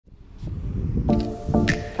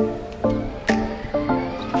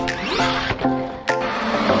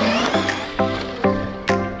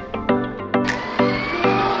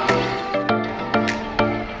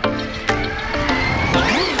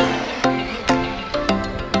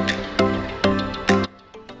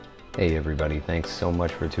Hey everybody, thanks so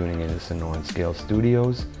much for tuning in to Sonora Scale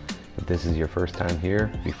Studios. If this is your first time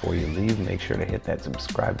here, before you leave, make sure to hit that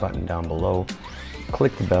subscribe button down below.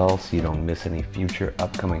 Click the bell so you don't miss any future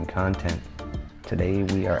upcoming content. Today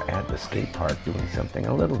we are at the skate park doing something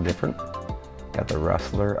a little different. Got the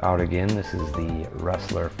Rustler out again. This is the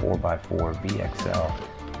Rustler 4x4 VXL,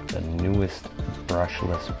 the newest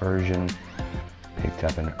brushless version, picked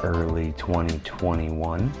up in early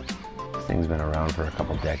 2021. This thing's been around for a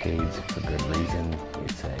couple decades for good reason.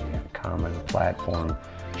 It's a common platform,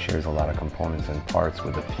 shares a lot of components and parts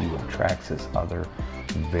with a few of Traxxas' other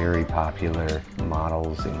very popular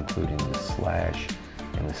models, including the Slash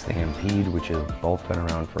and the Stampede, which have both been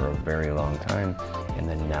around for a very long time. And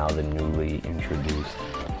then now the newly introduced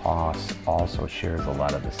Hoss also shares a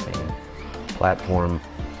lot of the same platform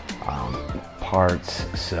parts.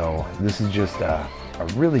 So this is just a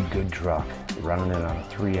really good truck, running it on a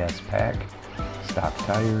 3S pack, stock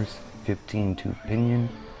tires, 15-tooth pinion,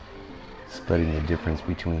 splitting the difference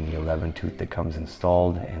between the 11-tooth that comes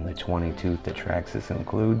installed and the 20-tooth that Traxxas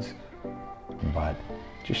includes. But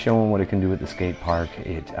just showing what it can do at the skate park.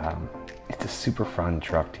 It's a super fun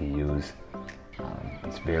truck to use.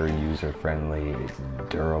 It's very user friendly, it's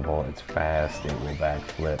durable, it's fast, it will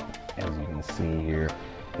backflip as you can see here.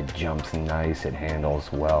 It jumps nice, it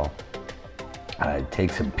handles well. It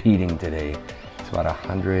takes a beating today. It's about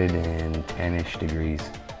 110-ish degrees,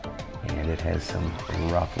 and it has some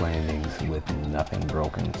rough landings with nothing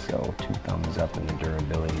broken, so 2 thumbs up in the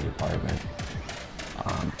durability department.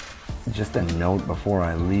 Just a note before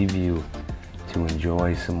I leave you to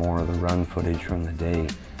enjoy some more of the run footage from the day.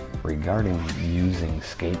 Regarding using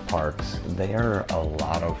skate parks, they are a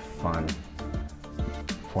lot of fun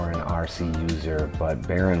for an RC user, but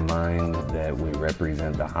bear in mind that we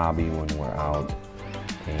represent the hobby when we're out,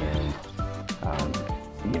 and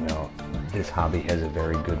you know, this hobby has a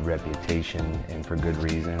very good reputation, and for good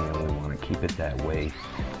reason, and we want to keep it that way.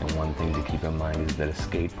 And one thing to keep in mind is that a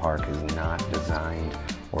skate park is not designed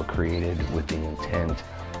or created with the intent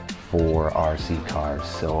for RC cars.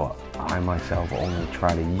 So I myself only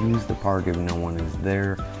try to use the park if no one is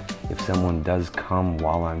there. If someone does come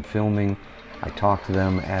while I'm filming, I talk to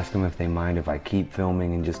them, ask them if they mind if I keep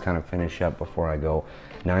filming and just kind of finish up before I go.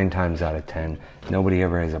 9 times out of 10, nobody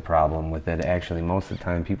ever has a problem with it. Actually, most of the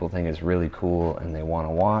time people think it's really cool and they want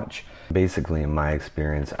to watch. Basically, in my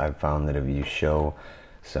experience, I've found that if you show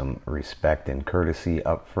some respect and courtesy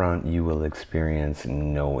up front, you will experience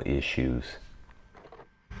no issues.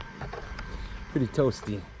 Pretty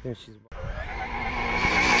toasty. There she's.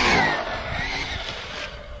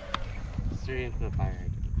 Straight into the fire.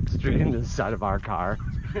 Straight into the side of our car.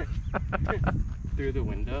 Through the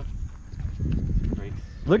window. Brakes.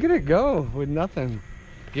 Look at it go with nothing.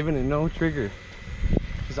 Giving it no trigger.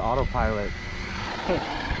 Just autopilot.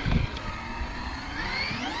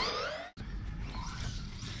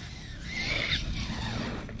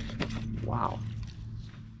 Wow.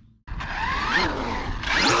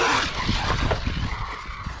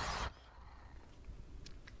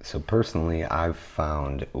 So personally, I've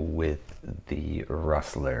found with the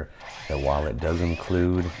Rustler that while it does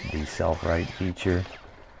include the self-right feature,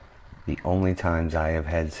 the only times I have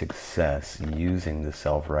had success using the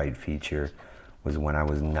self-right feature was when I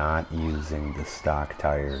was not using the stock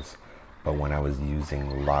tires, but when I was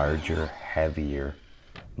using larger, heavier,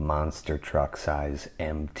 monster truck size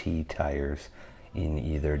MT tires in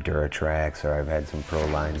either Duratrax, or I've had some Pro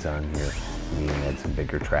lines on here, and even had some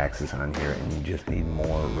bigger Traxxas on here, and you just need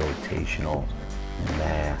more rotational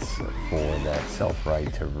mass for that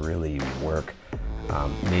self-right to really work.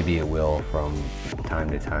 Maybe it will from time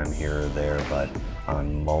to time here or there, but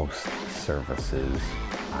on most surfaces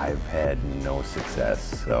I've had no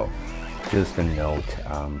success. So just a note,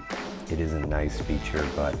 it is a nice feature,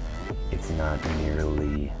 but it's not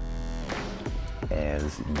nearly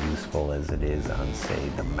as useful as it is on, say,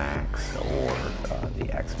 the Max or the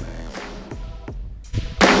X Max.